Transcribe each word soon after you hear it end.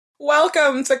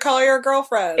Welcome to Call Your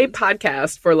Girlfriend, a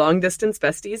podcast for long-distance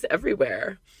besties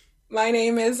everywhere. My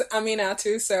name is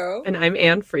Aminatou Sow. And I'm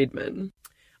Anne Friedman.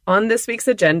 On this week's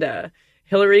agenda,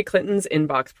 Hillary Clinton's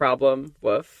inbox problem,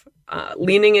 woof,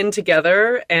 leaning in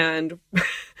together, and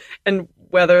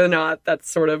whether or not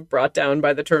that's sort of brought down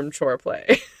by the term chore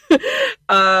play.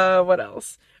 What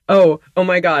else? Oh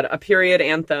my God, a period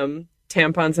anthem,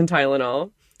 tampons and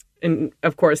Tylenol. And,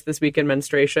 of course, this week in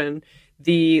menstruation,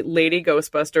 the Lady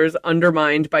Ghostbusters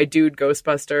undermined by Dude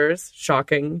Ghostbusters,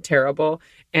 shocking, terrible,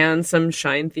 and some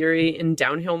shine theory in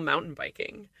downhill mountain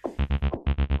biking.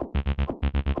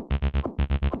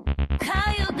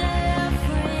 Call your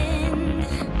girlfriend.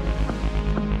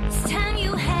 It's time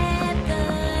you had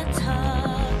the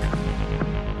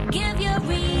talk. Give your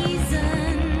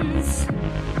reasons.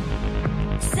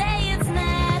 Say it's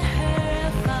not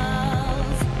her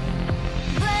fault.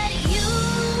 But you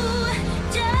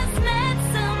just met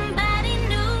somebody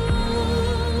new.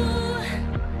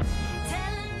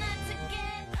 Tell her not to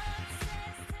get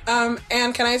obsessed.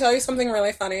 And can I tell you something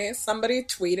really funny? Somebody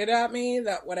tweeted at me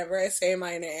that whenever I say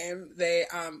my name, they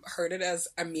heard it as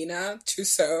Amina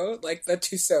Tussaud, like the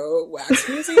Tussaud Wax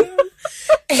Museum.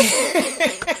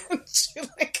 And she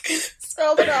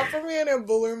spelled it out for me and it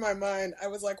blew my mind. I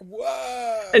was like,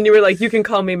 whoa. And you were like, you can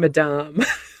call me Madame.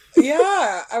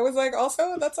 Yeah, I was like,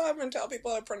 also, that's how I'm going to tell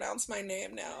people to pronounce my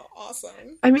name now.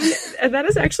 Awesome. I mean, that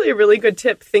is actually a really good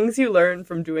tip. Things you learn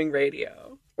from doing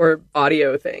radio or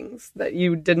audio things that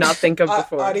you did not think of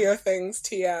before. Audio things,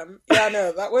 TM. Yeah,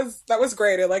 no, that was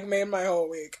great. It made my whole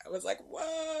week. I was like,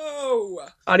 whoa.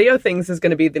 Audio Things is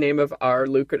going to be the name of our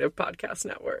lucrative podcast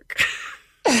network.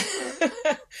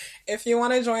 If you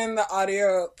want to join the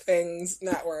Audio Things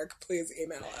network, please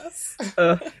email us.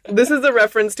 This is a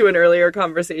reference to an earlier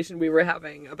conversation we were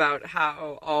having about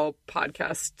how all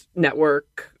podcast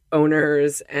network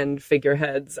owners and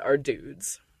figureheads are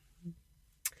dudes.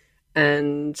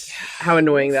 And how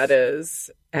annoying that is.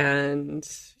 And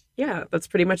yeah, that's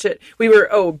pretty much it.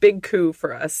 Big coup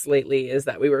for us lately is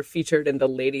that we were featured in the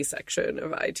lady section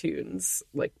of iTunes,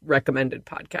 like recommended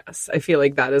podcasts. I feel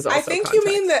like that is also I think context.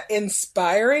 you mean the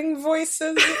inspiring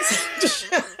voices,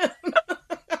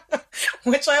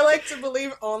 which I like to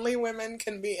believe only women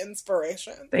can be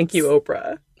inspiration. Thank you,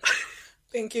 Oprah.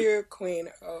 Thank you, Queen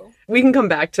O. We can come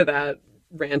back to that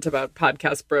rant about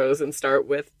podcast bros and start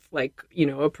with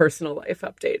a personal life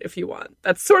update if you want.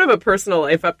 That's sort of a personal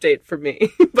life update for me,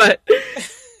 but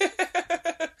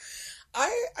I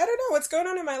don't know what's going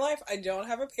on in my life. I don't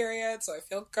have a period, so I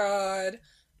feel good.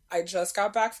 I just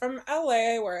got back from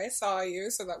LA where I saw you,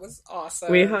 so that was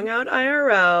awesome. We hung out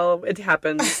IRL. It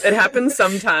happens. It happens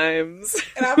sometimes.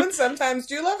 It happens sometimes.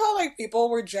 Do you love how people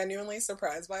were genuinely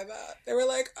surprised by that? They were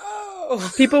like,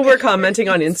 oh. People were commenting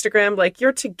on Instagram like,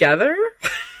 you're together?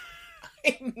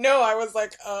 No, I was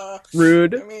like,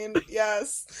 rude. I mean,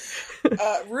 yes.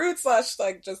 Rude /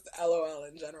 just LOL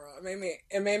in general.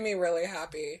 It made me really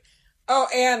happy. Oh,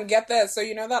 and get this. So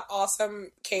you know that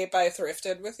awesome cape I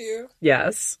thrifted with you?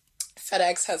 Yes.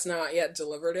 FedEx has not yet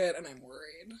delivered it, and I'm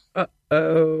worried.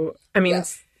 Uh-oh. I mean,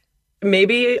 yes.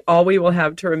 Maybe all we will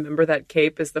have to remember that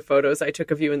cape is the photos I took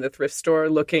of you in the thrift store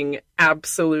looking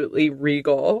absolutely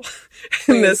regal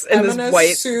in this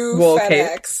white wool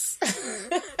FedEx.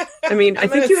 cape. I mean, I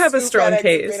think you have a strong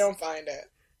case. If they don't find it.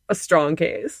 A strong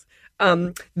case.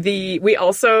 We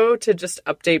also, to just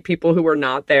update people who were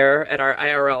not there at our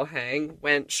IRL hang,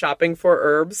 went shopping for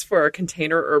herbs for a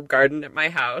container herb garden at my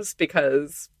house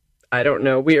because, I don't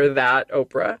know, we are that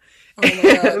Oprah. Oh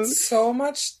my God, so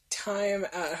much time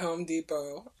at Home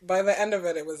Depot. By the end of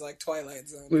it, it was like Twilight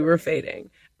Zone. We were fading.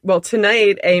 Well,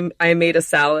 tonight I made a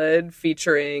salad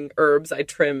featuring herbs I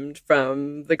trimmed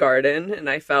from the garden, and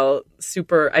I felt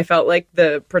like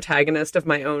the protagonist of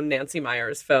my own Nancy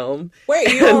Meyers film.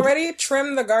 Wait, you already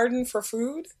trimmed the garden for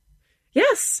food?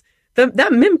 Yes.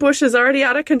 That mint bush is already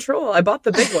out of control. I bought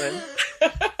the big one.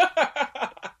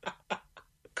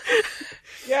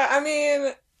 Yeah, I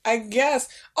mean, I guess.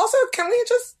 Also, can we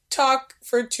just talk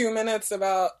for 2 minutes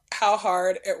about how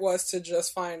hard it was to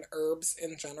just find herbs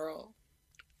in general?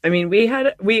 I mean,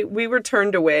 we were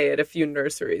turned away at a few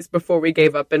nurseries before we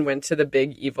gave up and went to the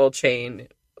big evil chain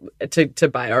to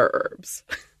buy our herbs.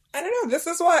 I don't know. This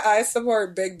is why I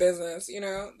support big business,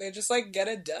 They just, get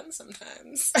it done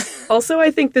sometimes. Also,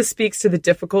 I think this speaks to the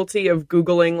difficulty of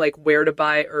Googling, where to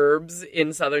buy herbs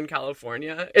in Southern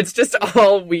California. It's just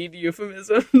all weed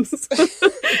euphemisms.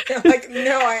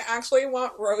 No, I actually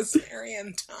want rosemary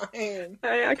and thyme.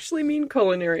 I actually mean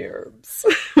culinary herbs.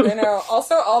 I know.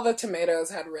 Also, all the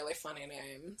tomatoes had really funny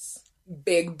names.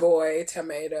 Big Boy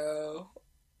Tomato.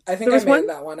 I think I made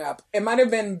that one up. It might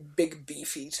have been Big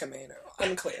Beefy Tomato.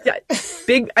 Unclear. Yeah,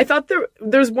 big. I thought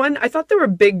there's one. I thought there were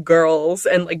big girls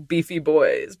and like beefy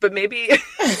boys, but maybe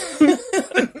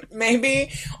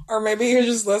Maybe, or maybe you're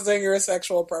just listing your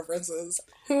sexual preferences.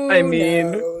 Who I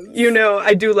mean, knows?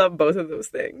 I do love both of those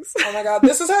things. Oh my god,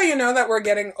 this is how you know that we're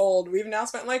getting old. We've now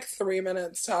spent like 3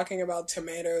 minutes talking about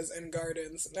tomatoes and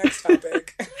gardens. Next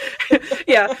topic.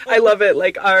 Yeah, I love it.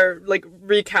 Like our like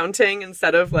recounting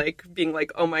instead of like being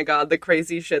like, oh my god, the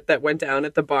crazy shit that went down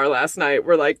at the bar last night.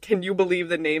 We're like, can you believe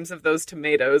the names of those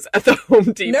tomatoes at the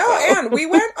Home Depot? No, and we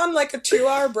went on like a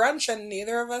 2-hour brunch and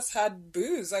neither of us had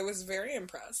booze. I was very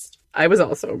impressed. I was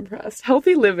also impressed.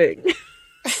 Healthy living.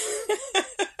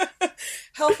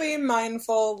 Healthy,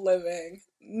 mindful living.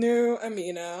 New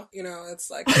Amina. You know,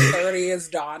 it's like 30 is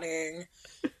dawning.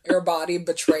 Your body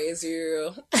betrays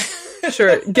you.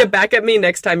 Sure, get back at me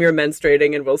next time you're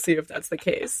menstruating and we'll see if that's the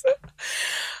case.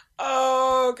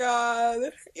 Oh,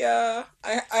 God. Yeah.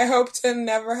 I hope to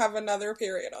never have another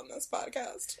period on this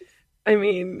podcast. I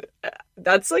mean,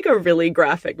 that's like a really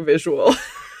graphic visual.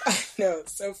 I know.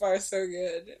 So far, so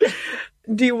good.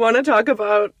 Do you want to talk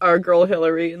about our girl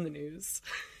Hillary in the news?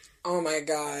 Oh, my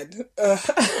God.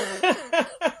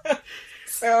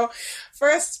 So,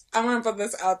 first, I'm going to put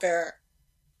this out there.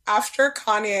 After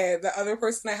Kanye, the other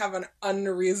person I have an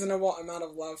unreasonable amount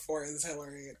of love for is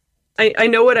Hillary. I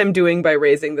know what I'm doing by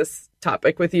raising this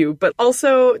topic with you, but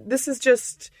also this is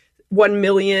just 1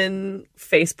 million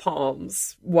face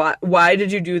palms. Why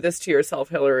did you do this to yourself,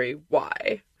 Hillary?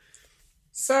 Why?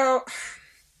 So,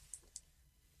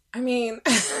 I mean,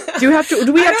 do we have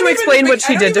to explain what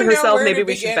she did to herself? Maybe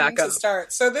Maybe we should back up.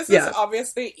 Start. So this is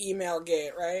obviously email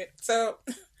gate, right? So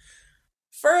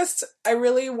first, I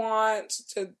really want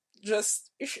to just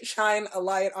shine a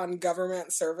light on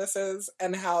government services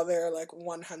and how they're like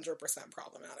 100%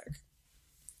 problematic.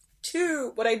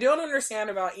 2, what I don't understand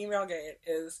about Emailgate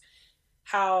is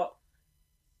how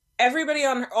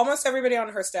almost everybody on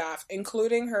her staff,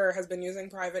 including her, has been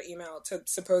using private email to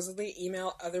supposedly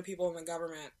email other people in the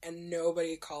government, and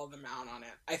nobody called them out on it.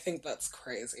 I think that's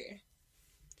crazy.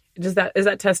 Is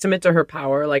that testament to her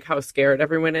power, like how scared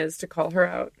everyone is to call her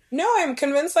out? No, I'm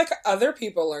convinced like other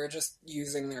people are just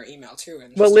using their email too.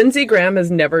 And well, Lindsey Graham has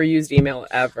never used email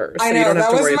ever, so I know, you don't have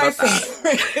that to was worry my about that.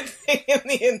 favorite thing in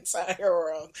the entire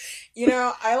world. You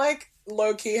know, I like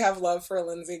low-key have love for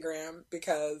Lindsey Graham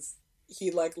because he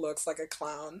like looks like a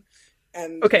clown.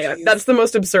 And okay, that's the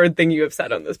most absurd thing you have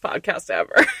said on this podcast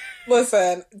ever.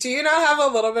 Listen, do you not have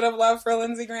a little bit of love for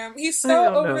Lindsey Graham? He's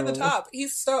so over the top.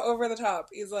 He's so over the top.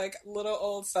 He's like little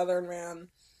old Southern man.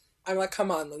 I'm like, come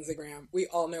on, Lindsey Graham. We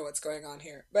all know what's going on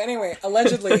here. But anyway,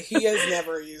 allegedly, he has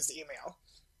never used email.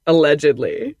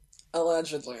 Allegedly.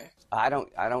 I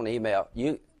don't email.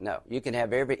 You can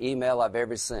have every email I've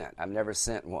ever sent. I've never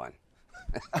sent one.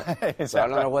 So I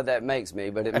don't know what that makes me,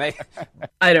 but it may.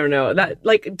 I don't know. That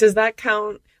like, does that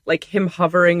count? Like him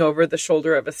hovering over the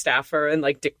shoulder of a staffer and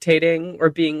like dictating or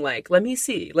being like, let me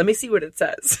see what it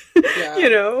says. Yeah. You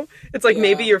know, it's like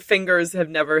maybe your fingers have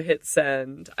never hit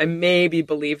send. I maybe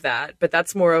believe that, but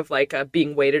that's more of like a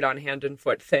being weighted on hand and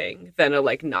foot thing than a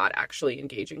like not actually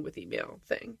engaging with email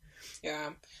thing.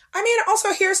 Yeah. I mean,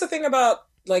 also here's the thing about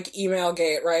like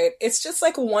Emailgate, right? It's just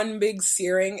like one big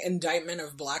searing indictment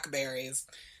of BlackBerries.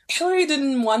 Hillary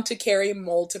didn't want to carry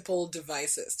multiple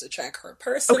devices to check her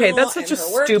personal. Okay, that's such a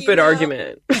stupid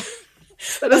argument.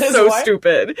 That is so what?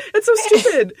 stupid. It's so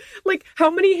stupid. Like, how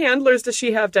many handlers does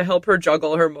she have to help her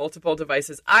juggle her multiple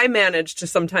devices? I manage to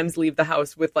sometimes leave the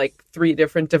house with like 3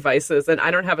 different devices, and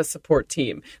I don't have a support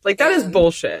team. Like, that is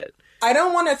bullshit. I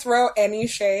don't want to throw any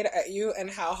shade at you and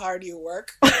how hard you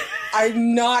work.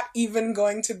 I'm not even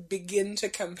going to begin to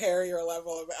compare your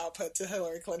level of output to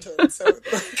Hillary Clinton. So,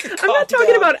 like, I'm not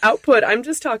talking about output. I'm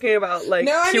just talking about like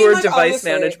pure like, device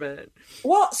management.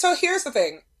 Well, so here's the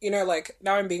thing. You know, like,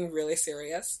 now I'm being really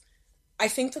serious. I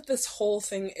think that this whole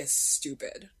thing is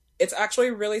stupid. It's actually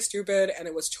really stupid, and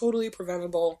it was totally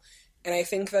preventable. And I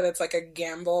think that it's like a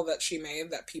gamble that she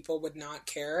made that people would not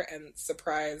care. And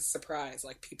surprise, surprise,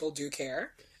 like people do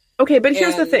care. Okay, but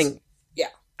here's the thing. Yeah.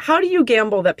 How do you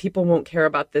gamble that people won't care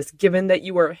about this, given that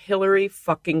you are Hillary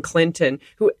fucking Clinton,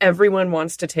 who everyone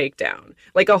wants to take down?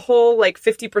 Like a whole, like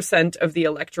 50% of the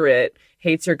electorate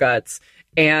hates your guts.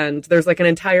 And there's like an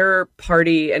entire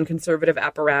party and conservative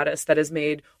apparatus that has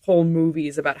made whole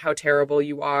movies about how terrible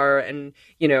you are and,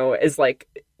 you know, is like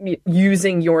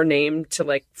using your name to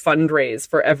like fundraise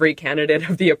for every candidate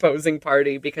of the opposing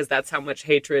party because that's how much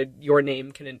hatred your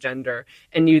name can engender,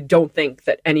 and you don't think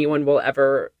that anyone will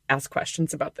ever ask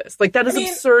questions about this. Like, that is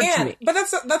absurd to me. But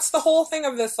that's the whole thing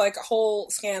of this like whole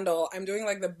scandal. I'm doing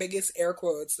like the biggest air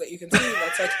quotes that you can see.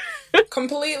 That's like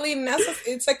completely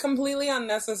it's like completely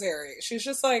unnecessary. She's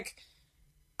just like,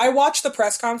 I watched the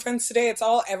press conference today. It's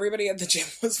all everybody at the gym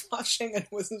was watching, and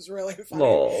it was really funny.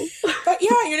 Lol. But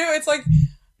yeah, it's like,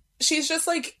 she's just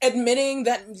like admitting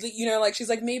that, like she's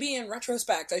like, maybe in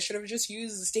retrospect, I should have just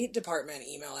used the State Department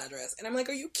email address. And I'm like,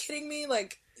 are you kidding me?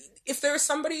 Like, if there's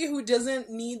somebody who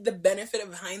doesn't need the benefit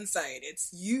of hindsight,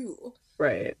 it's you.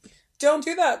 Right. Don't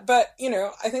do that. But,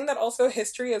 I think that also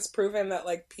history has proven that,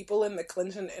 like, people in the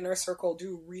Clinton inner circle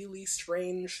do really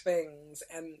strange things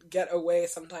and get away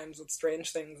sometimes with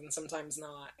strange things and sometimes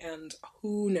not. And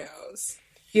who knows?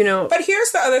 But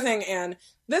here's the other thing, Anne.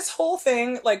 This whole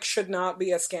thing, like, should not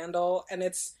be a scandal. And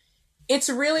it's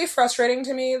really frustrating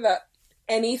to me that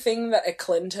anything that a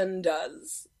Clinton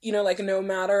does, like, no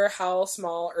matter how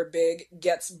small or big,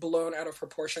 gets blown out of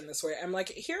proportion this way. I'm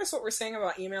like, here's what we're saying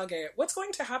about Emailgate. What's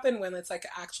going to happen when it's, like,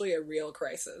 actually a real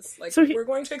crisis? Like, we're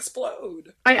going to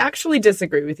explode. I actually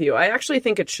disagree with you. I actually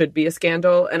think it should be a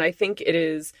scandal, and I think it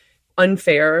is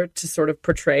unfair to sort of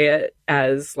portray it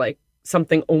as, like,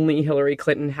 something only Hillary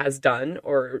Clinton has done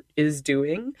or is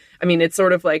doing. I mean, it's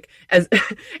sort of like, as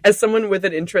someone with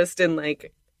an interest in,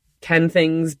 like, can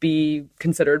things be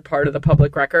considered part of the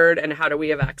public record, and how do we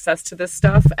have access to this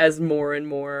stuff as more and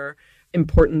more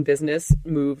important business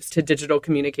moves to digital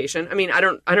communication? I mean, I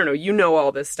don't know,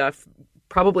 all this stuff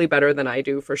probably better than I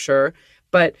do, for sure,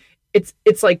 but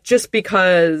it's like, just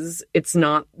because it's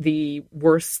not the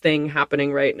worst thing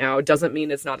happening right now doesn't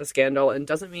mean it's not a scandal, and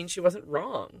doesn't mean she wasn't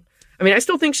wrong. I mean, I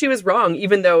still think she was wrong,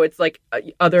 even though it's like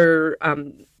other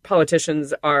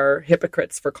politicians are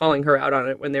hypocrites for calling her out on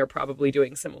it when they're probably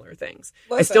doing similar things.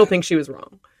 Listen, I still think she was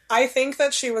wrong. I think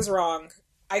that she was wrong.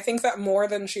 I think that more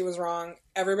than she was wrong,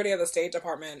 everybody at the State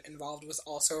Department involved was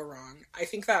also wrong. I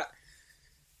think that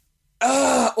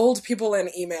old people in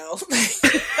email. That's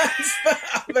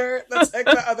like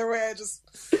the other way I just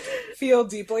feel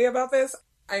deeply about this.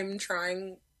 I'm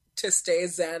trying to stay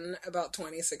zen about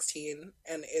 2016,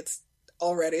 and it's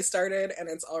already started, and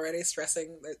it's already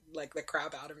stressing the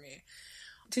crap out of me.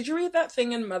 Did you read that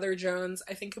thing in Mother Jones?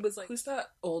 I think it was like, who's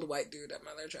that old white dude at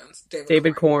Mother Jones?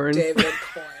 David Corn. David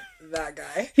Corn, that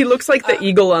guy. He looks like the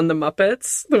eagle on the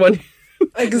Muppets. The one.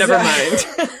 Exactly. Never mind.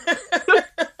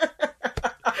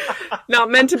 Not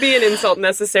meant to be an insult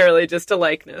necessarily, just a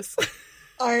likeness.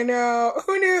 I know.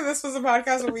 Who knew this was a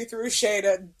podcast where we threw shade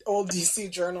at old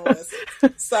DC journalists?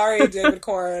 Sorry, David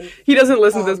Corn. He doesn't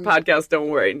listen to this podcast, don't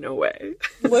worry. No way.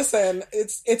 Listen,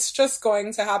 it's just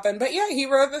going to happen. But yeah, he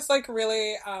wrote this like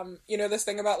really, this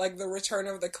thing about like the return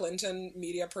of the Clinton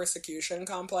media persecution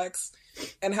complex,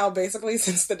 and how basically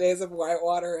since the days of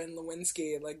Whitewater and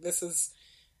Lewinsky, like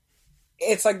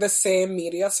it's like the same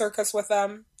media circus with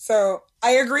them. So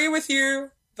I agree with you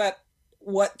that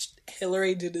what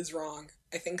Hillary did is wrong.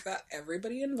 I think that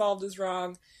everybody involved is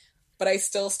wrong, but I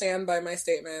still stand by my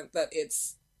statement that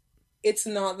it's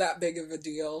not that big of a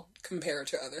deal compared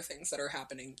to other things that are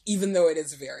happening, even though it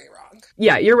is very wrong.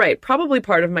 Yeah, you're right. Probably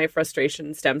part of my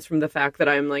frustration stems from the fact that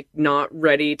I'm like not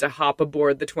ready to hop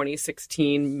aboard the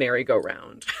 2016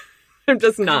 merry-go-round. I'm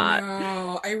just not.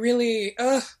 No, I really,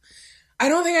 I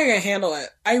don't think I can handle it.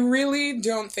 I really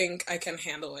don't think I can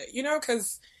handle it.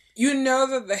 Because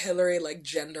that the Hillary, like,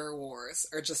 gender wars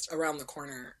are just around the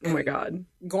corner. Oh my God.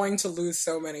 Going to lose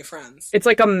so many friends. It's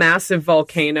like a massive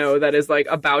volcano that is, like,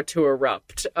 about to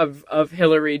erupt of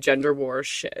Hillary gender war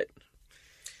shit.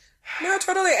 No,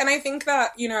 totally. And I think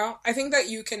that,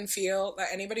 you can feel, that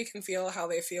anybody can feel how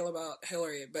they feel about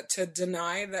Hillary, but to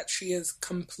deny that she is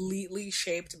completely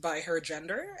shaped by her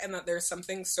gender and that there's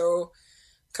something so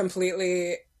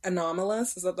completely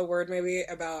anomalous, is that the word maybe,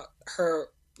 about her,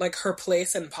 like, her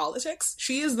place in politics.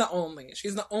 She's the only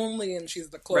and she's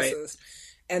the closest.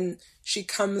 Right. And she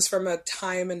comes from a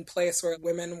time and place where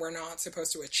women were not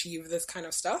supposed to achieve this kind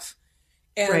of stuff.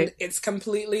 And right. It's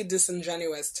completely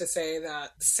disingenuous to say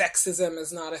that sexism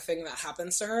is not a thing that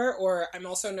happens to her. Or I'm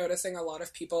also noticing a lot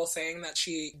of people saying that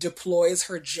she deploys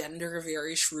her gender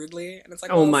very shrewdly. And it's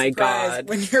like, oh my God.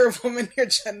 When you're a woman, your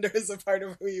gender is a part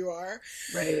of who you are.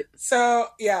 Right. So,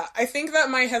 yeah, I think that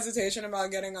my hesitation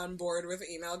about getting on board with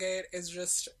Emailgate is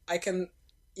just, I can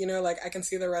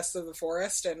see the rest of the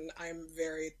forest, and I'm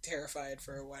very terrified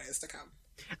for what is to come.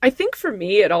 I think for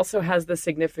me, it also has the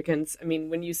significance. I mean,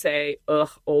 when you say,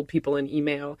 old people in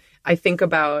email, I think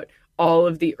about all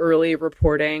of the early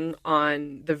reporting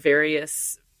on the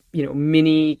various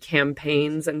mini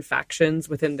campaigns and factions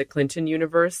within the Clinton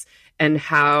universe, and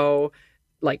how,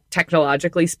 like,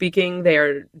 technologically speaking, they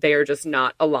are just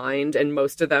not aligned, and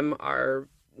most of them are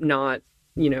not,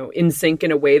 in sync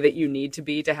in a way that you need to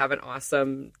be to have an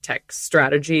awesome tech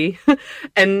strategy.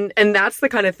 and that's the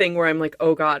kind of thing where I'm like,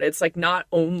 oh God, it's like not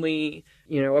only,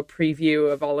 a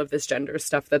preview of all of this gender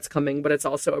stuff that's coming, but it's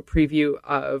also a preview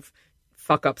of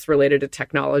fuck ups related to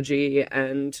technology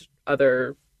and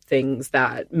other things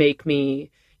that make me,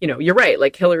 you're right.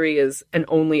 Like, Hillary is an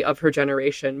only of her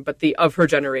generation, but the of her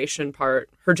generation part,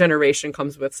 her generation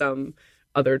comes with some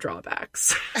other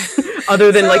drawbacks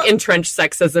other than like entrenched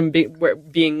sexism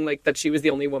being like that she was the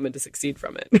only woman to succeed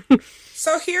from it.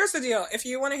 So here's the deal. If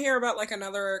you want to hear about like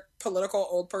another political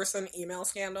old person email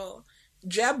scandal,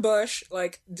 Jeb Bush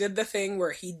like did the thing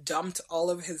where he dumped all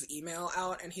of his email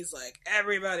out and he's like,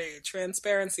 everybody,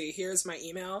 transparency, here's my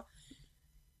email.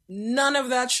 None of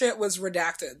that shit was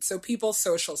redacted. So people's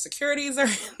social securities are in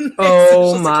there.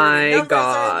 Oh my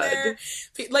God.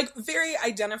 Like, very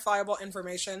identifiable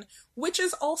information, which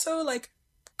is also like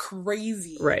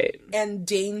crazy. Right. And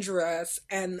dangerous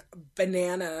and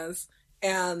bananas.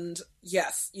 And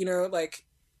yes, like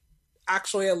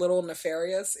actually a little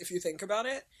nefarious if you think about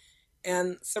it.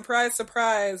 And surprise,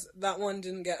 surprise, that one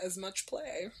didn't get as much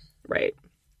play. Right.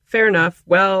 Fair enough.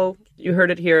 Well, you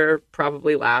heard it here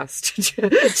probably last.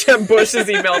 Jeb Bush's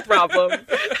email problem.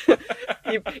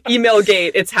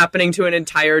 Emailgate, it's happening to an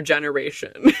entire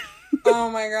generation. Oh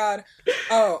my God.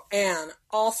 Oh, and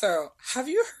also, have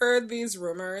you heard these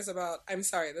rumors about, I'm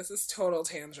sorry, this is total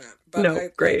tangent, but no,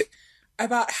 great.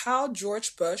 About how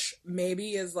George Bush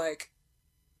maybe is like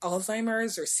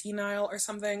Alzheimer's or senile or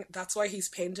something. That's why he's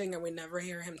painting and we never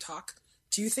hear him talk.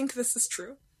 Do you think this is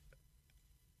true?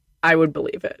 I would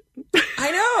believe it.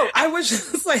 I know. I was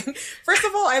just like, first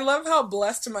of all, I love how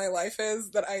blessed my life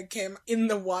is that I came in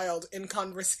the wild in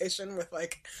conversation with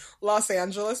like Los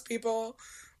Angeles people,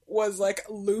 was like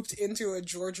looped into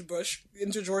George Bush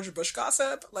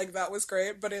gossip. Like, that was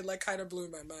great, but it like kind of blew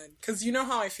my mind. Cause you know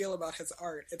how I feel about his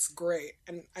art. It's great.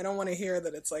 And I don't want to hear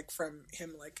that it's like from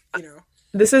him, like,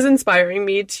 This is inspiring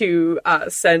me to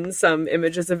send some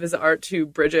images of his art to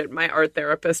Bridget, my art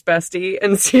therapist bestie,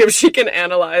 and see if she can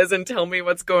analyze and tell me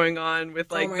what's going on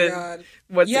with like what's going on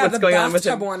with him. The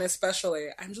bathtub one especially.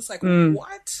 I'm just like,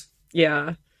 what?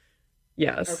 Yeah.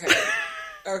 Yes.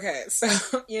 Okay. So,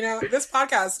 this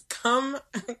podcast, come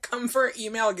for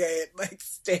Emailgate, like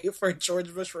stay for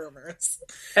George Bush rumors.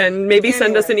 And maybe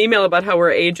send us an email about how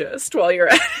we're ageist while you're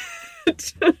at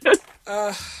it.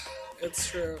 It's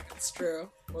true.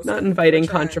 Not inviting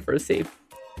controversy.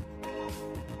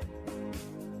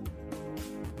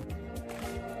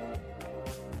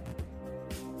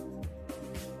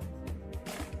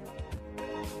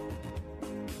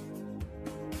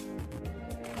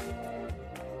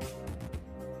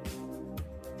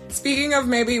 Speaking of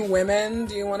maybe women,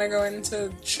 do you want to go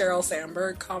into Sheryl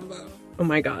Sandberg combo? Oh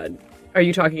my God. Are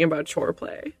you talking about chore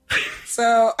play?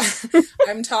 So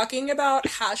I'm talking about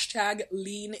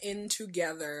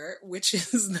 #LeanInTogether, which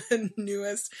is the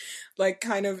newest like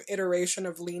kind of iteration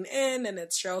of Lean In, and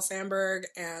it's Sheryl Sandberg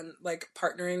and like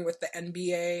partnering with the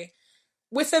NBA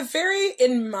with a very,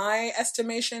 in my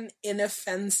estimation,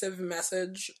 inoffensive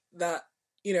message that,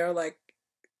 like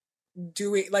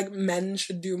men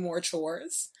should do more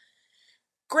chores.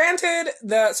 Granted,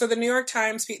 the New York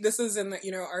Times, this is in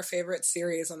the, our favorite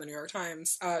series on the New York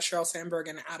Times, Sheryl Sandberg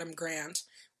and Adam Grant,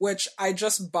 which I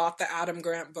just bought the Adam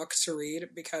Grant book to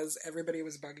read because everybody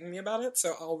was bugging me about it,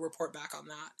 so I'll report back on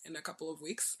that in a couple of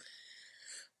weeks.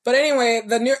 But anyway,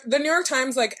 the New York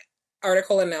Times, like,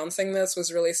 article announcing this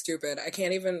was really stupid. I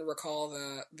can't even recall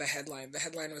the headline. The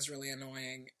headline was really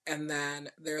annoying. And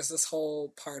then there's this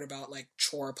whole part about, like,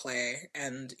 chore play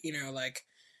and, like,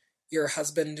 your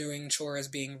husband doing chores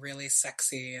being really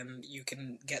sexy and you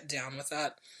can get down with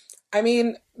that. I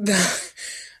mean,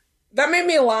 that made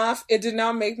me laugh. It did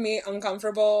not make me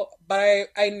uncomfortable, but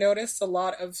I noticed a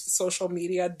lot of social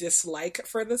media dislike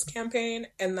for this campaign,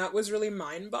 and that was really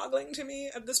mind-boggling to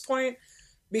me at this point,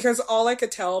 because all I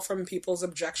could tell from people's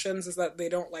objections is that they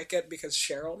don't like it because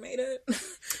Sheryl made it,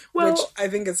 which I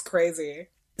think is crazy.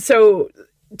 So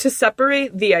to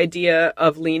separate the idea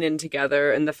of Lean In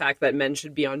Together and the fact that men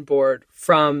should be on board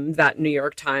from that New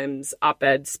York Times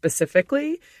op-ed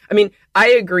specifically, I mean, I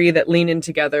agree that Lean In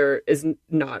Together is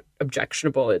not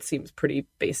objectionable. It seems pretty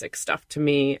basic stuff to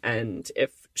me. And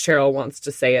if Sheryl wants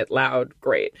to say it loud,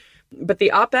 great. But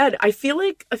the op-ed, I feel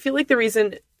like the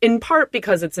reason, in part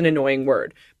because it's an annoying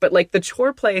word, but like the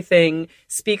chore play thing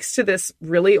speaks to this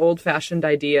really old-fashioned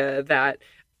idea that,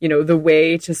 the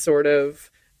way to sort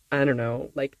of I don't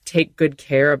know, like take good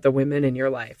care of the women in your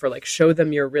life or like show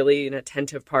them you're really an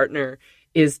attentive partner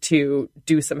is to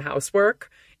do some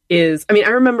housework. I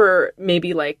remember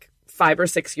maybe like 5 or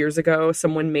 6 years ago,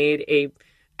 someone made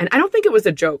and I don't think it was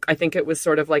a joke. I think it was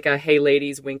sort of like a, hey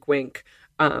ladies, wink, wink,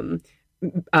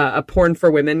 a porn for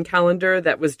women calendar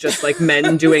that was just like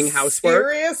men doing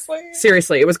housework.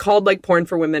 Seriously. It was called like porn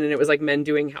for women and it was like men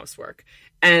doing housework.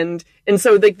 And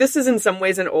so like this is in some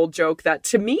ways an old joke that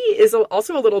to me is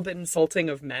also a little bit insulting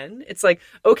of men. It's like,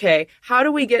 okay, how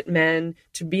do we get men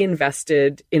to be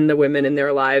invested in the women in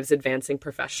their lives advancing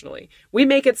professionally? We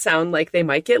make it sound like they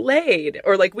might get laid,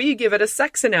 or like we give it a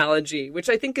sex analogy, which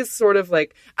I think is sort of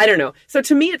like, I don't know. So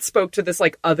to me, it spoke to this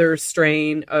like other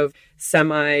strain of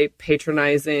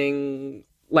semi-patronizing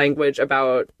language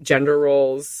about gender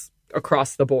roles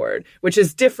across the board, which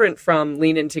is different from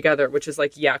Lean In Together, which is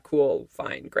like, yeah, cool,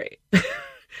 fine, great.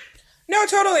 No,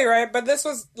 totally right. But this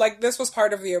was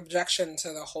part of the objection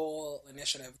to the whole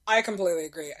initiative. I completely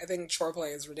agree. I think chore play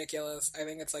is ridiculous. I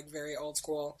think it's like very old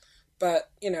school. But,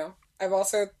 I've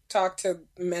also talked to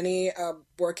many a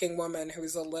working woman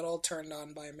who's a little turned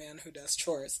on by a man who does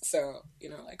chores. So,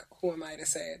 like, who am I to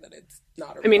say that it's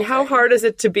not a real how thing? hard is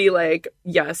it to be like,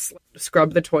 yes,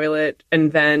 scrub the toilet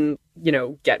and then,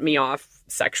 get me off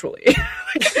sexually?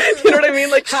 You know what I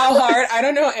mean? Like, how hard? I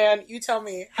don't know, Anne. You tell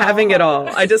me. Having it all.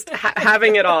 I just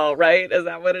having it all, right? Is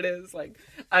that what it is? Like,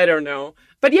 I don't know.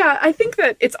 But yeah, I think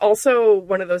that it's also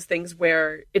one of those things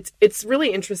where it's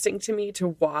really interesting to me to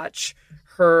watch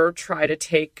her try to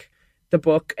take the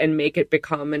book and make it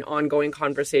become an ongoing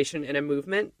conversation and a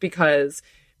movement, because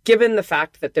given the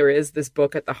fact that there is this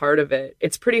book at the heart of it,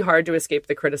 it's pretty hard to escape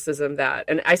the criticism that,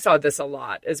 and I saw this a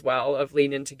lot as well of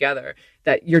Lean In Together,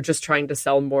 that you're just trying to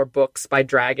sell more books by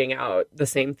dragging out the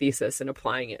same thesis and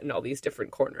applying it in all these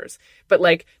different corners. But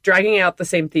like dragging out the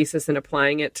same thesis and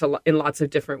applying it in lots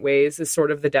of different ways is sort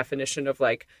of the definition of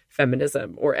like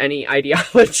feminism or any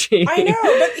ideology. I know,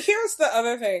 but here's the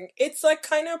other thing. It's like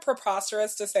kind of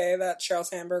preposterous to say that Sheryl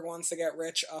Sandberg wants to get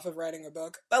rich off of writing a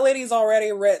book. That lady's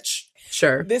already rich.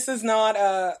 Sure. This is not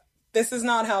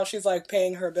how she's like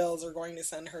paying her bills or going to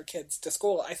send her kids to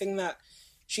school. I think that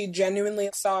she genuinely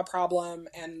saw a problem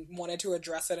and wanted to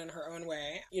address it in her own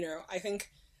way. I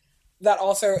think that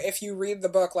also, if you read the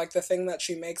book, like the thing that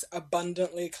she makes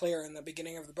abundantly clear in the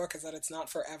beginning of the book is that it's not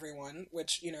for everyone,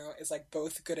 which, is like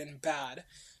both good and bad.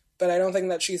 But I don't think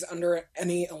that she's under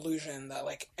any illusion that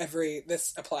like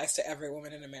this applies to every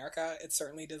woman in America. It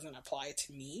certainly doesn't apply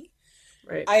to me.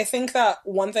 Right. I think that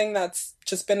one thing that's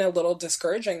just been a little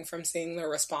discouraging from seeing the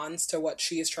response to what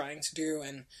she's trying to do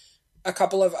and a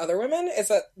couple of other women is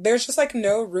that there's just like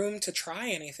no room to try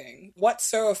anything. What's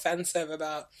so offensive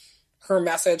about her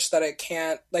message that it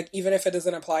can't, like, even if it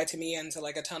doesn't apply to me and to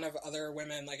like a ton of other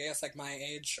women, like I guess like my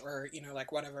age or,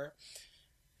 like whatever,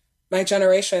 my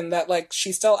generation, that like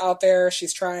she's still out there,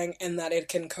 she's trying, and that it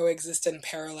can coexist in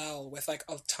parallel with like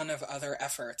a ton of other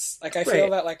efforts. Like I feel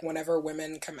that like whenever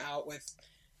women come out with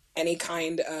any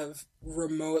kind of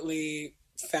remotely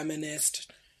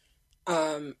feminist,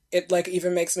 it like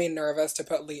even makes me nervous to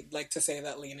to say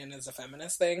that Lean In is a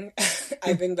feminist thing.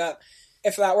 I think that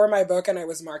if that were my book and I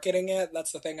was marketing it,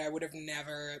 that's the thing. I would have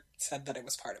never said that it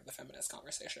was part of the feminist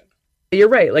conversation. You're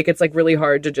right. Like, it's like really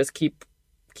hard to just keep,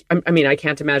 I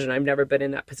can't imagine. I've never been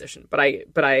in that position, but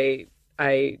I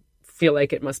feel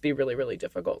like it must be really, really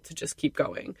difficult to just keep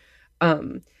going.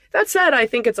 That said, I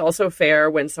think it's also fair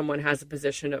when someone has a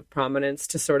position of prominence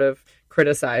to sort of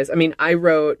criticize. I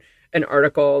wrote an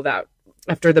article that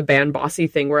after the Ban Bossy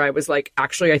thing where I was like,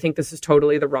 actually, I think this is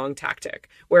totally the wrong tactic.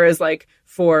 Whereas like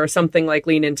for something like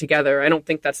Lean In Together, I don't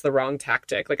think that's the wrong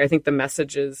tactic. Like, I think the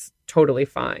message is totally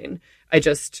fine.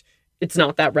 It's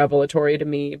not that revelatory to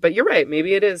me. But you're right.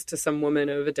 Maybe it is to some woman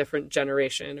of a different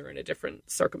generation or in a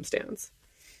different circumstance.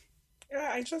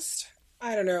 Yeah,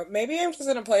 I don't know. Maybe I'm just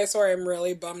in a place where I'm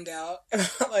really bummed out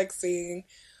about like seeing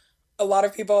a lot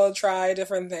of people try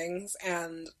different things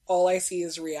and all I see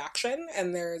is reaction.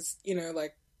 And there's, I'm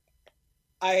like,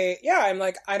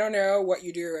 I don't know what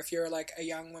you do if you're like a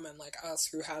young woman like us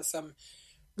who has some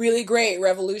really great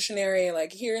revolutionary,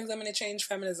 like, here's I'm going to change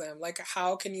feminism. Like,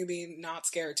 how can you be not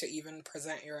scared to even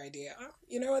present your idea,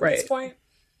 at this point?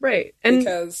 Right. And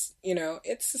because,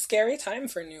 it's a scary time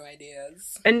for new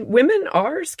ideas. And women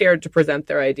are scared to present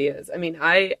their ideas.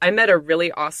 I met a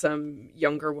really awesome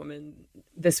younger woman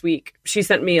this week. She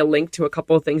sent me a link to a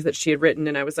couple of things that she had written.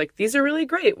 And I was like, these are really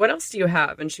great. What else do you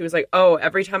have? And she was like, oh,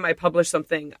 every time I publish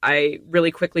something, I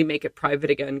really quickly make it private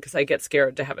again because I get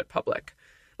scared to have it public.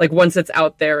 Like, once it's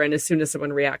out there and as soon as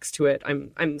someone reacts to it,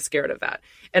 I'm scared of that.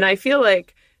 And I feel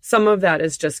like some of that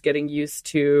is just getting used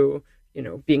to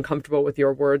being comfortable with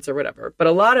your words or whatever. But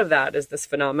a lot of that is this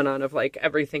phenomenon of like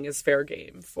everything is fair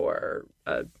game for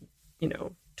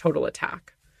total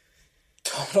attack.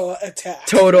 Total attack.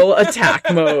 Total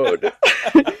attack mode.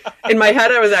 In my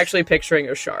head, I was actually picturing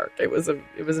a shark. It was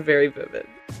very vivid.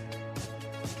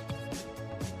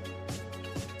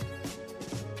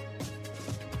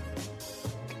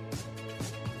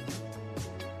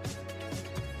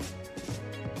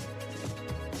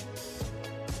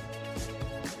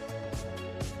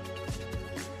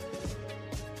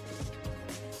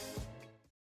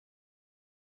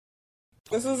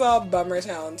 This is all bummer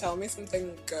town. Tell me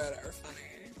something good or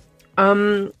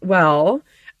funny. Well,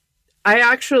 I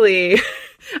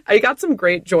got some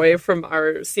great joy from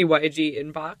our CYG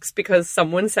inbox because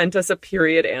someone sent us a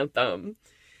period anthem.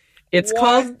 It's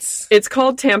called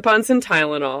Tampons and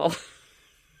Tylenol.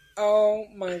 Oh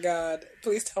my god.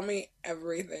 Please tell me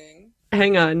everything.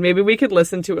 Hang on, maybe we could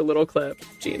listen to a little clip,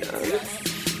 Gina.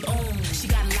 She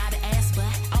got a lot of ass,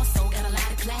 but also got a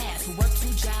lot of class. Work 2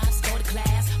 jobs, go to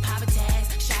class, pop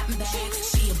tags, shopping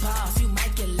bags. She a boss, you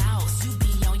might get lost. You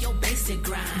be on your basic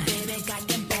grind. Baby got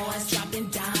them boys dropping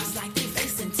dimes like they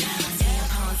facing time.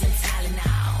 Tampons and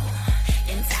Tylenol,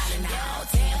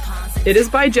 tampons and It is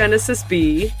by Genesis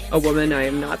B, a woman I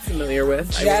am not familiar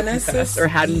with, I will Genesis confess, or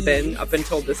hadn't B. been up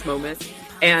until this moment.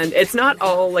 And it's not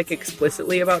all like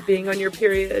explicitly about being on your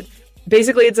period.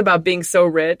 Basically, it's about being so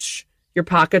rich, your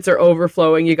pockets are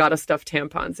overflowing, you gotta stuff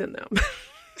tampons in them.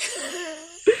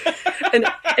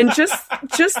 and just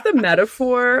the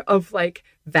metaphor of like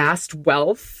vast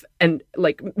wealth and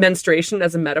like menstruation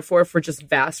as a metaphor for just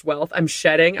vast wealth. I'm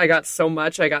shedding. I got so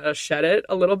much. I gotta shed it,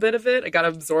 a little bit of it. I gotta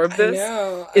absorb this. I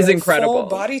know. Is Like, incredible. Full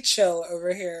body chill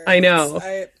over here. I know.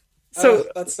 So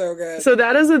that's so good. So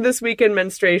that is a This Week in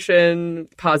Menstruation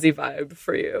posy vibe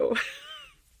for you.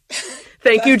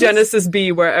 Thank you, Genesis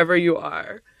B, wherever you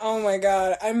are. Oh my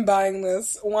god, I'm buying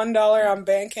this. $1 on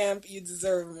Bandcamp, you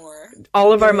deserve more.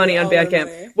 All of our Give me money on all our Bandcamp.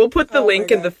 money. We'll put the Oh my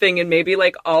link in God. the thing, and maybe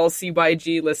like all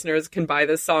CYG listeners can buy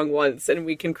this song once, and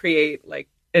we can create like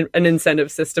an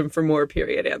incentive system for more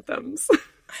period anthems.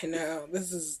 I know.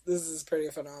 This is pretty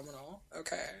phenomenal.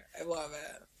 Okay. I love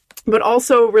it. But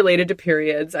also related to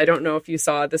periods, I don't know if you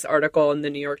saw this article in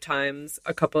the New York Times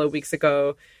a couple of weeks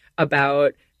ago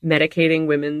about medicating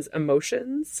women's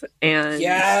emotions. And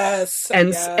Yes. and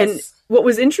yes. and what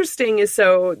was interesting is,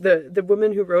 so the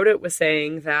woman who wrote it was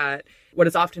saying that what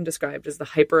is often described as the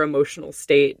hyper emotional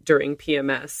state during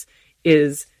PMS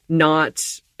is not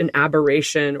an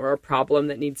aberration or a problem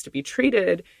that needs to be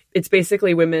treated. It's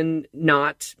basically women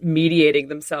not mediating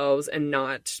themselves and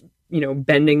not,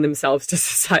 bending themselves to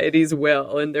society's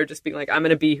will. And they're just being like, I'm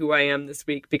going to be who I am this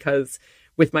week because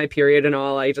with my period and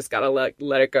all, I just got to let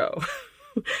it go.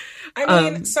 I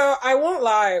mean, so I won't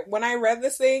lie. When I read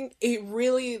this thing, it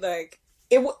really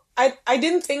I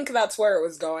didn't think that's where it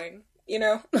was going.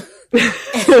 And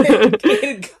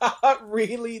it got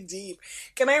really deep.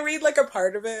 Can I read like a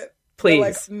part of it? Please. The,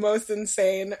 like, most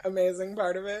insane, amazing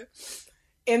part of it.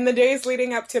 In the days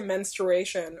leading up to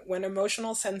menstruation, when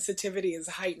emotional sensitivity is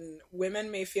heightened, women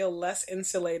may feel less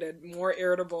insulated, more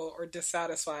irritable, or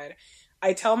dissatisfied.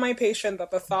 I tell my patient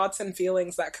that the thoughts and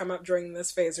feelings that come up during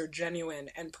this phase are genuine,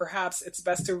 and perhaps it's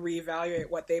best to reevaluate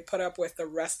what they put up with the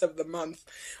rest of the month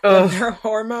when their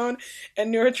hormone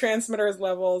and neurotransmitters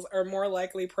levels are more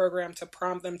likely programmed to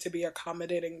prompt them to be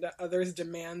accommodating to others'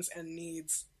 demands and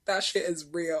needs. That shit is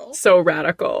real. So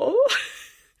radical.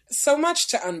 So much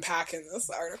to unpack in this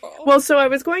article. Well, so I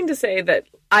was going to say that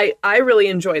I really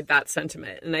enjoyed that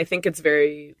sentiment, and I think it's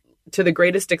very, to the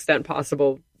greatest extent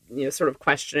possible, sort of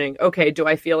questioning, okay, do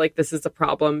I feel like this is a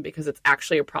problem because it's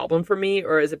actually a problem for me,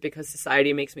 or is it because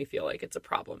society makes me feel like it's a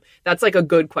problem? That's like a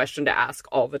good question to ask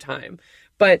all the time.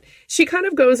 But she kind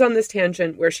of goes on this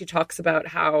tangent where she talks about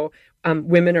how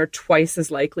women are twice as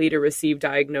likely to receive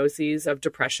diagnoses of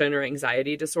depression or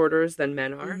anxiety disorders than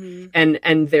men are,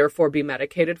 and therefore be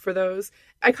medicated for those.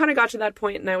 I kind of got to that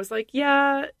point and I was like,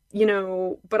 yeah,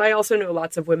 but I also know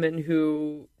lots of women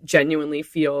who genuinely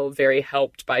feel very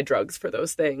helped by drugs for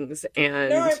those things.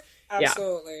 And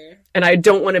absolutely. Yeah. And I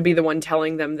don't want to be the one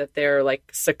telling them that they're like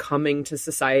succumbing to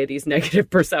society's negative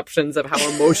perceptions of how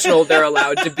emotional they're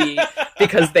allowed to be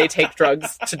because they take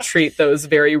drugs to treat those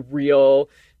very real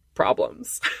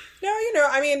problems. No,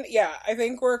 I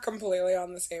think we're completely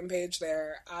on the same page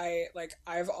there.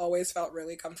 I've always felt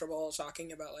really comfortable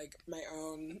talking about like my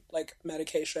own like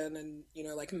medication and,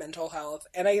 like mental health.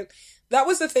 And that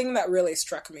was the thing that really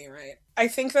struck me, right? I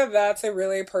think that that's a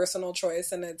really personal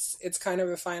choice, and it's kind of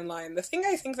a fine line. The thing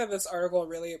I think that this article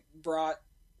really brought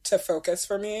to focus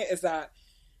for me is that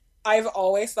I've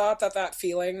always thought that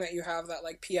feeling that you have, that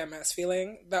like PMS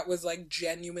feeling, that was like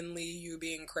genuinely you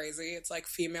being crazy. It's like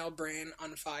female brain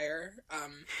on fire.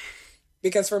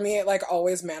 Because for me, it like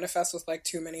always manifests with like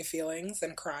too many feelings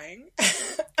and crying.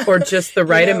 Or just the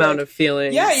right amount like, of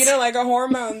feelings. Yeah, like a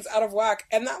hormones out of whack.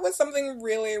 And that was something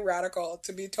really radical,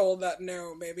 to be told that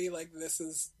no, maybe like this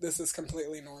is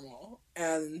completely normal.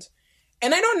 And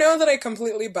I don't know that I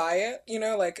completely buy it,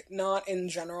 like not in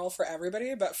general for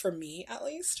everybody, but for me at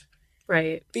least.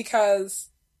 Right. Because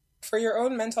for your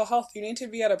own mental health, you need to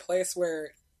be at a place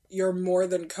where you're more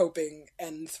than coping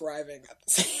and thriving at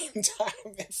the same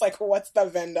time. It's like, what's the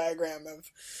Venn diagram of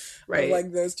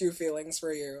like those two feelings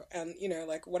for you? And,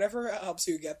 like whatever helps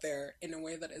you get there in a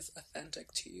way that is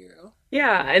authentic to you.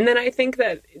 Yeah. And then I think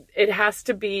that it has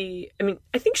to be, I mean,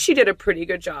 I think she did a pretty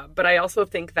good job, but I also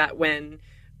think that when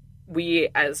we,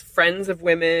 as friends of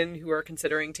women who are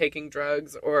considering taking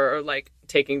drugs, or like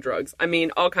taking drugs, I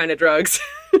mean, all kind of drugs,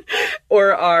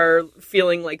 or are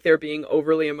feeling like they're being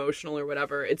overly emotional or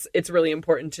whatever, it's really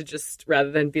important to just,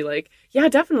 rather than be like, yeah,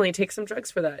 definitely take some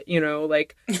drugs for that,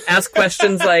 like ask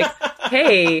questions like,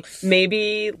 hey,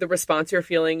 maybe the response you're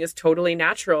feeling is totally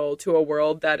natural to a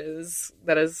world that is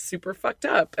super fucked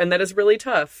up and that is really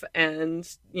tough, and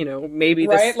maybe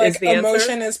this like is the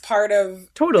emotion answer. Is part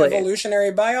of Totally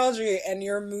evolutionary biology, and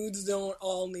your moods don't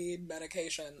all need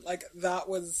medication. Like that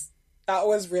was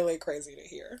really crazy to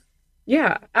hear.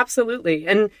 Yeah, absolutely.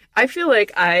 And I feel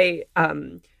like I,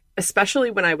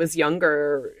 especially when I was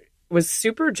younger, was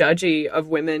super judgy of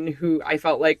women who I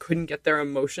felt like couldn't get their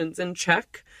emotions in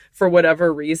check for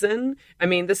whatever reason. I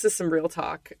mean, this is some real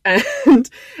talk. And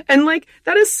like,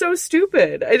 that is so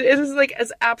stupid. It is like,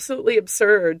 as absolutely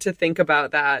absurd to think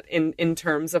about that in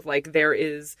terms of like, there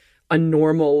is a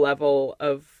normal level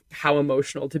of how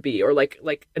emotional to be, or like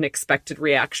an expected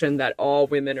reaction that all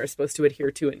women are supposed to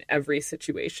adhere to in every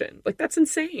situation. Like, that's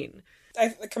insane.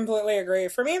 I completely agree.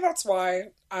 For me, that's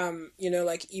why,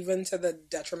 like even to the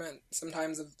detriment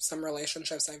sometimes of some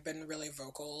relationships, I've been really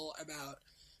vocal about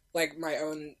like my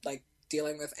own, like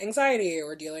dealing with anxiety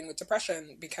or dealing with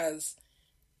depression, because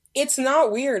it's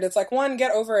not weird. It's like, one,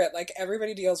 get over it. Like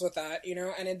everybody deals with that,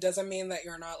 and it doesn't mean that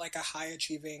you're not like a high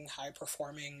achieving, high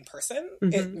performing person.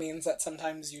 Mm-hmm. It means that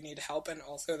sometimes you need help, and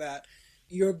also that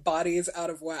your body's out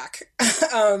of whack.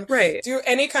 Right. Do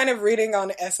any kind of reading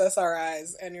on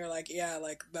SSRIs and you're like, yeah,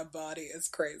 like the body is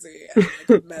crazy and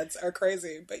like, meds are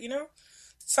crazy. But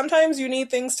sometimes you need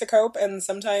things to cope, and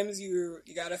sometimes you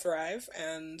gotta thrive,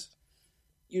 and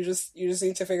you just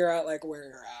need to figure out like where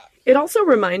you're at. It also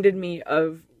reminded me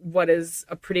of what is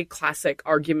a pretty classic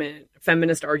argument,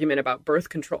 feminist argument about birth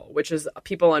control, which is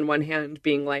people on one hand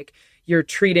being like, you're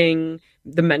treating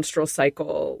the menstrual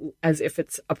cycle as if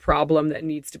it's a problem that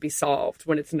needs to be solved,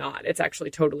 when it's not. It's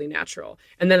actually totally natural.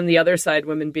 And then on the other side,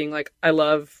 women being like, I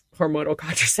love hormonal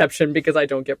contraception because I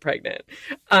don't get pregnant.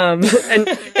 And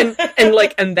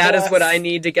that yes. is what I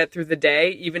need to get through the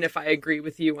day, even if I agree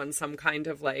with you on some kind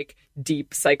of like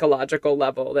deep psychological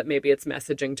level that maybe it's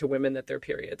messaging to women that their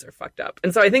periods are fucked up.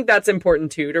 And so I think that's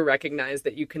important too, to recognize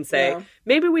that you can say,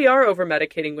 maybe we are over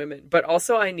medicating women, but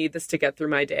also I need this to get through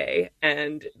my day.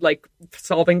 And like,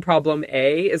 solving problem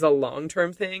A is a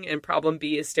long-term thing, and problem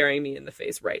B is staring me in the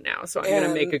face right now. So I'm going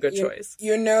to make a good choice.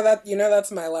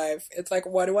 That's my life. It's like,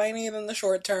 what do I need in the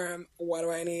short term? What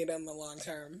do I need in the long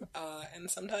term? And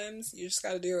sometimes you just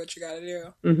got to do what you got to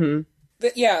do. Mm-hmm.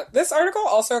 This article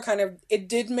also it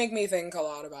did make me think a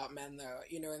lot about men, though,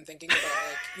 and thinking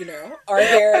about, like, are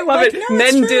there... I love it. No,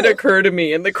 men did occur to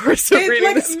me in the course of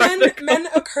reading this article. Men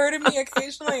occur to me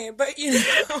occasionally, but,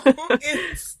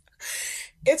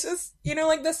 it's just,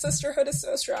 like, the sisterhood is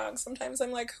so strong. Sometimes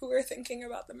I'm like, who are thinking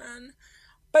about the men?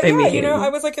 But I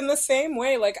was like, in the same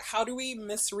way, like, how do we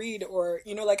misread, or,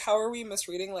 like, how are we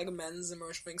misreading, like, men's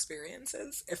emotional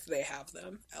experiences if they have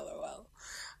them? LOL.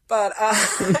 But,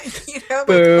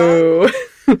 Boo.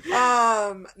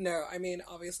 No, I mean,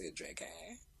 obviously JK.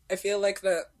 I feel like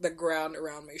the ground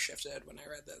around me shifted when I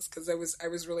read this, because I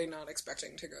was really not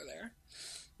expecting to go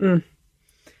there.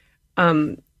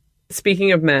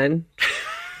 Speaking of men...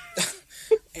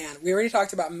 And we already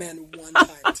talked about men one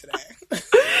time today.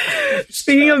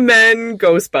 Speaking of men,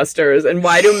 Ghostbusters, and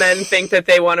why do men think that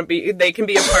they can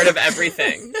be a part of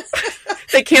everything?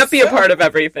 They can't be a part of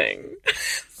everything.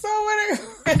 So when I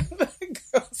read the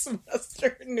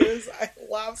Ghostbuster news, I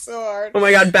laughed so hard. Oh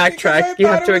my god, backtrack. You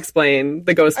have to explain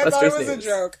the Ghostbusters news. I thought it was a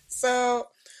joke. So...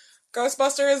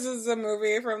 Ghostbusters is a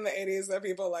movie from the 80s that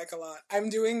people like a lot. I'm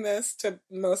doing this to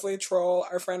mostly troll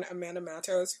our friend Amanda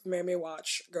Matos, who made me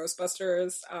watch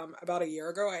Ghostbusters about a year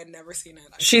ago. I had never seen it.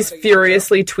 She's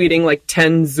furiously tweeting like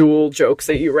 10 Zool jokes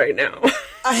at you right now.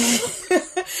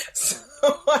 So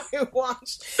I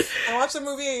watched the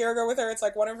movie a year ago with her. It's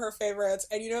like one of her favorites.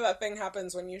 And you know that thing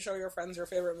happens when you show your friends your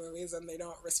favorite movies and they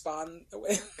don't respond the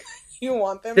way you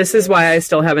want them This to. is why I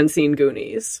still haven't seen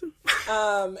Goonies.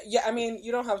 Yeah, I mean,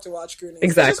 you don't have to watch Goonies.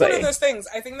 Exactly. It's just one of those things.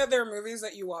 I think that there are movies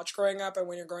that you watch growing up, and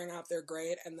when you're growing up, they're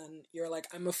great, and then you're like,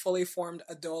 I'm a fully formed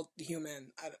adult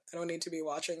human. I don't need to be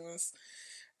watching this.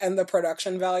 And the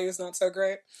production value is not so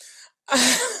great.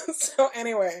 So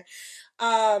anyway,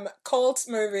 cult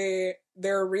movie.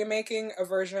 They're remaking a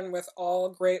version with all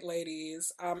great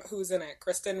ladies. Who's in it?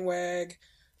 Kristen Wiig,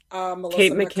 Melissa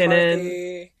Kate McKinnon.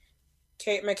 McCarthy,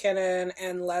 Kate McKinnon,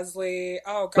 and Leslie.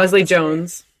 Oh, God, Leslie what's her name?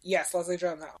 Jones. Yes, Leslie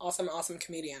Jones, that awesome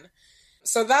comedian.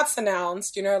 So that's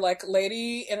announced, you know, like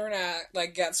Lady Internet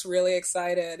like gets really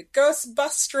excited.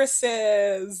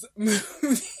 Ghostbustresses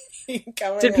movie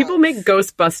coming Did people out. make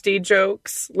Ghostbusty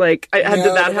jokes? Like, No, did that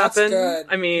but that's happen? good.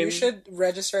 I mean, you should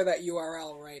register that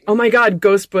URL right oh my god,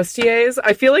 Ghostbustiers!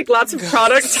 I feel like lots of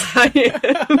product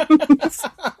tie-ins.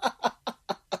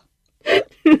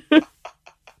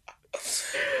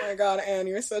 Oh my god, Anne,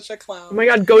 you're such a clown. Oh my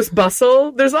god, Ghost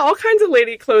Bustle! There's all kinds of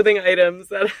lady clothing items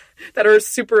that are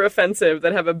super offensive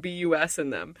that have a BUS in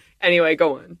them. Anyway,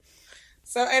 go on.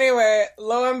 So anyway,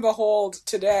 lo and behold,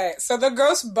 today. So the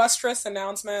Ghostbustress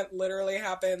announcement literally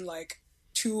happened like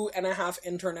 2.5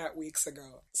 internet weeks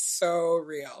ago. So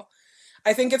real.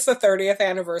 I think it's the 30th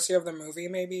anniversary of the movie,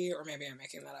 maybe, or maybe I'm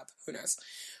making that up. Who knows?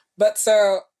 But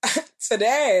so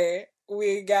today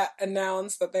we got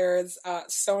announced that there's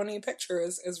Sony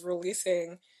Pictures is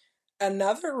releasing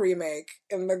another remake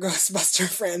in the Ghostbuster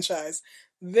franchise.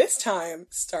 This time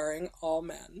starring all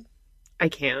men. I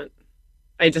can't.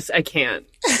 I can't.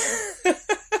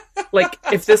 Like,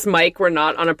 if this mic were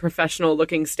not on a professional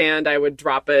looking stand, I would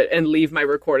drop it and leave my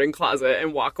recording closet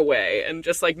and walk away and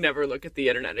just, like, never look at the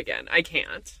internet again. I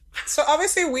can't. So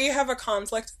obviously we have a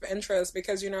conflict of interest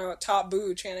because, you know, Top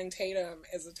Boo Channing Tatum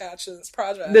is attached to this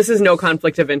project. This is no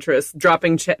conflict of interest.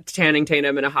 Dropping Channing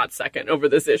Tatum in a hot second over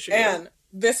this issue. And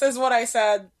this is what I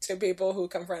said to people who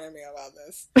confronted me about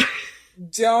this.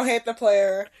 Don't hate the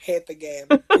player, hate the game.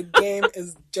 The game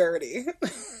is dirty.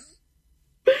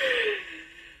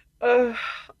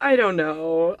 I don't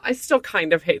know. I still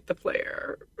kind of hate the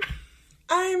player.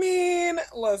 I mean,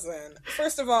 listen.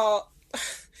 First of all,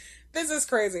 this is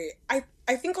crazy. I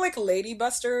think like Lady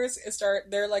Busters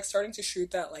they're like starting to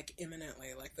shoot that like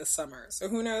imminently, like this summer. So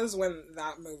who knows when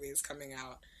that movie is coming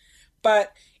out.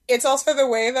 But it's also the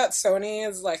way that Sony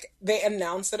is like, they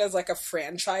announce it as like a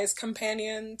franchise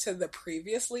companion to the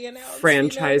previously announced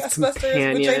Franchise Ghostbusters,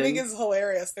 companion. which I think is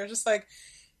hilarious. They're just like,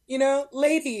 you know,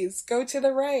 ladies, go to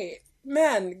the right.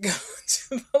 Men, go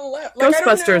to the left. Like, I don't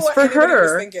know Ghostbusters what for anybody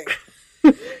was her. thinking.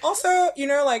 Also, you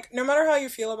know, like, no matter how you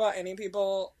feel about any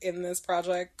people in this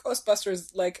project,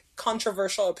 Ghostbusters, like,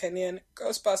 controversial opinion,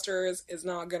 Ghostbusters is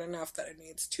not good enough that it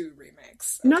needs 2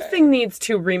 remakes. Okay? Nothing needs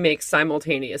 2 remakes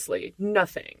simultaneously.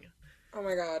 Nothing. Oh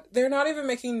my god. They're not even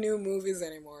making new movies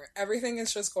anymore. Everything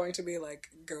is just going to be, like,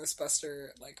 Ghostbuster,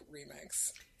 like,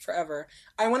 remakes. Forever.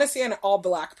 I want to see an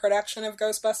all-black production of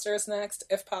Ghostbusters next,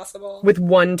 if possible. With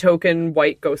one token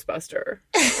white Ghostbuster.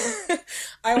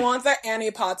 I want the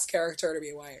Annie Potts character to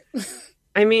be white.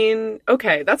 I mean,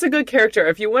 okay, that's a good character.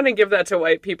 If you want to give that to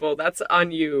white people, that's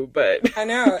on you, but... I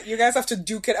know. You guys have to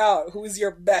duke it out. Who's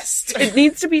your best? It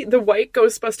needs to be, the white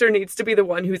Ghostbuster needs to be the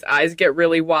one whose eyes get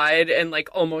really wide and, like,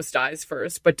 almost dies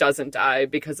first, but doesn't die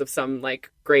because of some, like,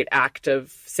 great act of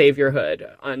saviorhood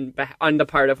on the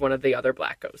part of one of the other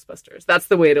black Ghostbusters. That's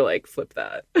the way to, like, flip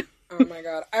that. Oh my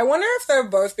god. I wonder if they'll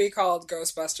both be called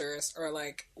Ghostbusters, or,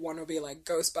 like, one will be, like,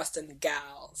 Ghostbustin'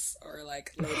 Gals, or,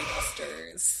 like,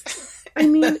 Ladybusters. I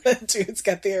mean... the dudes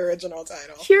get the original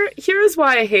title. Here is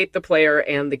why I hate the player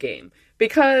and the game.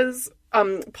 Because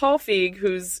Paul Feig,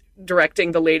 who's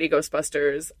directing the Lady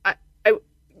Ghostbusters, I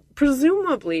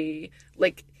presumably,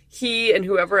 like, he and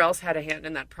whoever else had a hand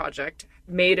in that project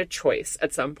made a choice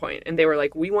at some point, and they were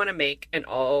like, we want to make an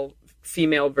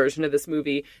all-female version of this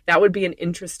movie. That would be an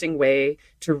interesting way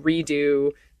to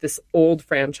redo this old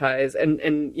franchise,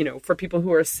 and you know, for people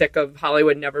who are sick of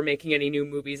Hollywood never making any new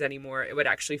movies anymore, it would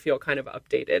actually feel kind of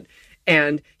updated.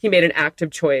 And he made an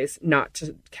active choice not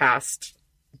to cast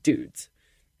dudes.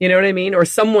 You know what I mean? Or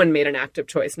someone made an active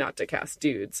choice not to cast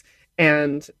dudes.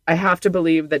 And I have to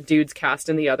believe that dudes cast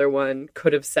in the other one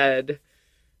could have said,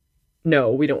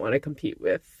 no, we don't want to compete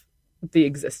with the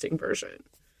existing version.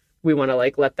 We want to,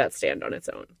 like, let that stand on its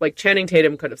own. Like, Channing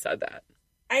Tatum could have said that.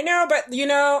 I know, but, you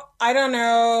know, I don't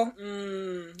know.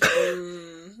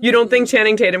 You don't think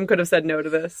Channing Tatum could have said no to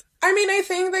this? I mean, I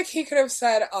think that he could have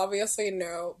said obviously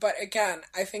no, but again,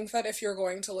 I think that if you're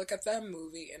going to look at the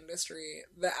movie industry,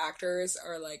 the actors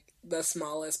are like the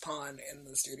smallest pawn in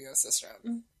the studio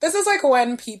system. This is like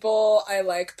when people I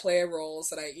like play roles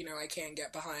that I can't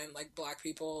get behind, like black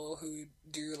people who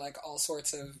do like all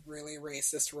sorts of really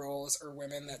racist roles, or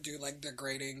women that do like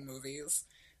degrading movies.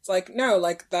 It's like, no,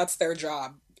 like that's their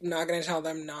job. I'm not going to tell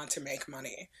them not to make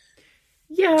money.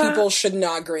 Yeah. People should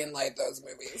not greenlight those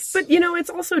movies. But, it's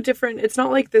also different. It's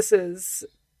not like this is,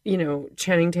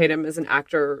 Channing Tatum is an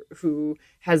actor who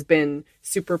has been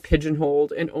super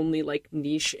pigeonholed in only, like,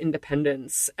 niche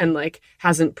independence and, like,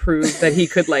 hasn't proved that he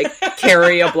could, like,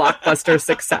 carry a blockbuster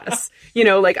success.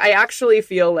 I actually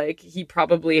feel like he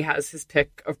probably has his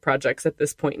pick of projects at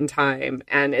this point in time.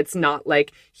 And it's not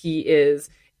like he is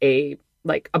a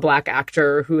black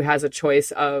actor who has a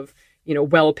choice of,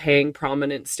 well-paying,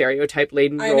 prominent,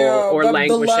 stereotype-laden role or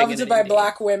languishing beloved in by indie.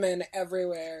 Black women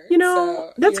everywhere.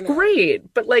 That's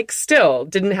great, but still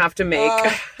didn't have to make.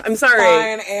 I'm sorry.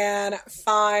 Fine, Anne.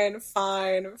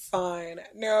 Fine.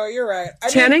 No, you're right.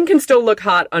 Channing can still look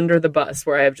hot under the bus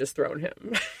where I have just thrown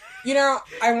him.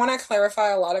 I want to clarify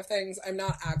a lot of things. I'm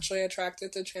not actually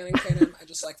attracted to Channing Tatum. I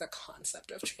just like the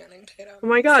concept of Channing Tatum. Oh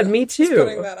my god, me too. Just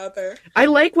putting that out there. I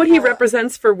like what he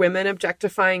represents for women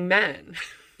objectifying men.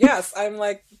 Yes, I'm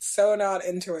so not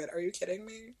into it. Are you kidding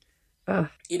me? No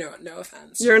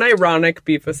offense. You're an ironic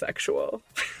beefosexual.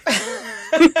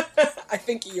 I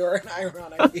think you're an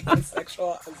ironic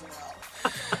beefosexual as well.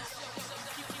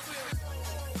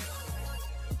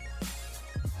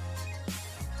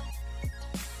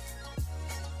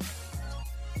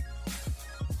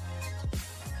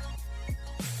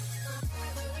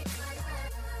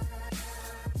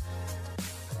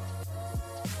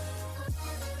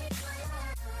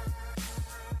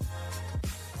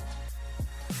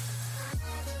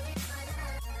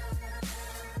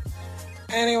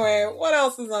 Anyway, what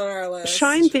else is on our list?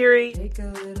 Shine Theory.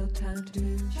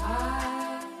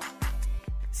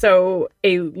 So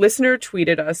a listener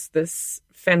tweeted us this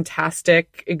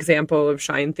fantastic example of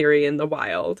Shine Theory in the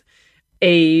wild.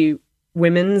 A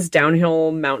women's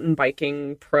downhill mountain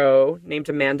biking pro named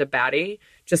Amanda Batty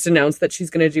just announced that she's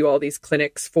going to do all these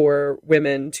clinics for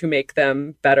women to make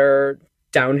them better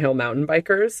downhill mountain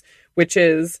bikers, which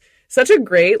is such a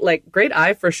great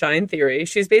eye for Shine Theory.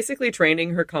 She's basically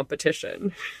training her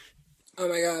competition. Oh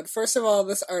my god. First of all,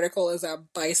 this article is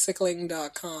at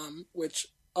bicycling.com, which,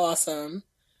 awesome.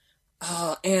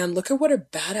 Oh, and look at what a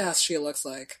badass she looks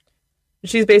like.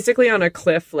 She's basically on a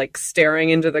cliff, staring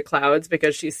into the clouds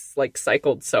because she's,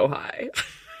 cycled so high.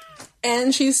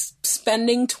 And she's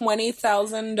spending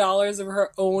 $20,000 of her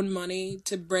own money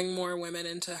to bring more women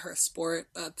into her sport.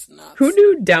 That's nuts. Who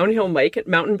knew downhill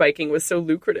mountain biking was so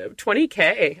lucrative?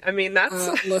 $20K. I mean,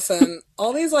 that's... Listen,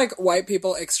 all these, white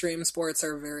people extreme sports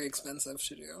are very expensive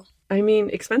to do. I mean,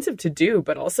 expensive to do,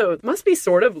 but also it must be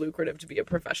sort of lucrative to be a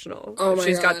professional. Oh my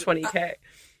She's God. got $20K.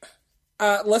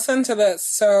 Listen to this.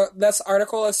 So this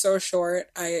article is so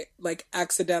short. I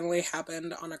accidentally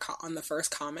happened on the first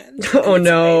comment. Oh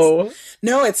no! Amazing.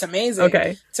 No, it's amazing.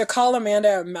 Okay. To call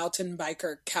Amanda a mountain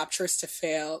biker captures to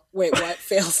fail. Wait, what?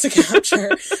 Fails to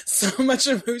capture so much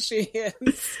of who she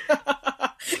is.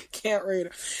 Can't read.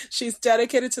 She's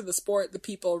dedicated to the sport, the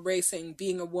people, racing,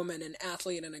 being a woman, an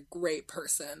athlete, and a great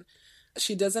person.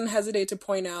 She doesn't hesitate to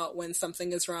point out when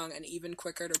something is wrong, and even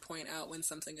quicker to point out when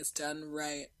something is done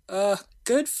right.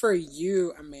 Good for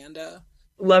you, Amanda.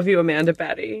 Love you, Amanda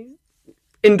Batty.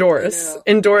 Endorse.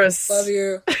 Love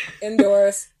you.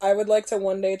 Endorse. I would like to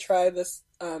one day try this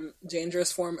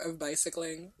dangerous form of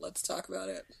bicycling. Let's talk about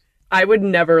it. I would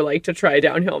never like to try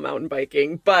downhill mountain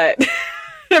biking, but...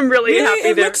 I'm really happy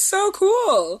it there. Looks so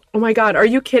cool. Oh my god, are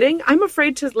you kidding? I'm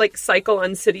afraid to cycle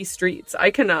on city streets. I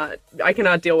cannot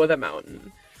deal with a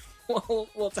mountain.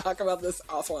 We'll talk about this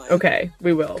offline. Okay,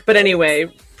 we will. But anyway,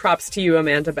 props to you,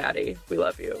 Amanda Batty. We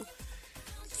love you.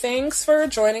 Thanks for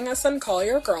joining us on Call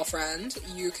Your Girlfriend.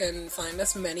 You can find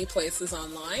us many places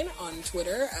online, on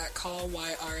Twitter at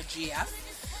CallYRGF,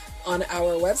 on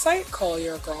our website,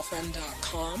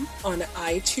 callyourgirlfriend.com, on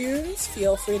iTunes.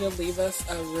 Feel free to leave us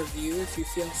a review if you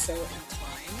feel so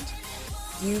inclined.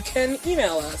 You can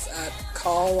email us at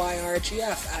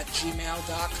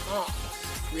callyrgf@gmail.com.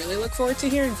 Really look forward to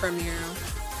hearing from you.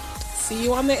 See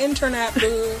you on the internet,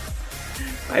 boo.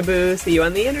 Bye, boo. See you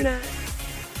on the internet.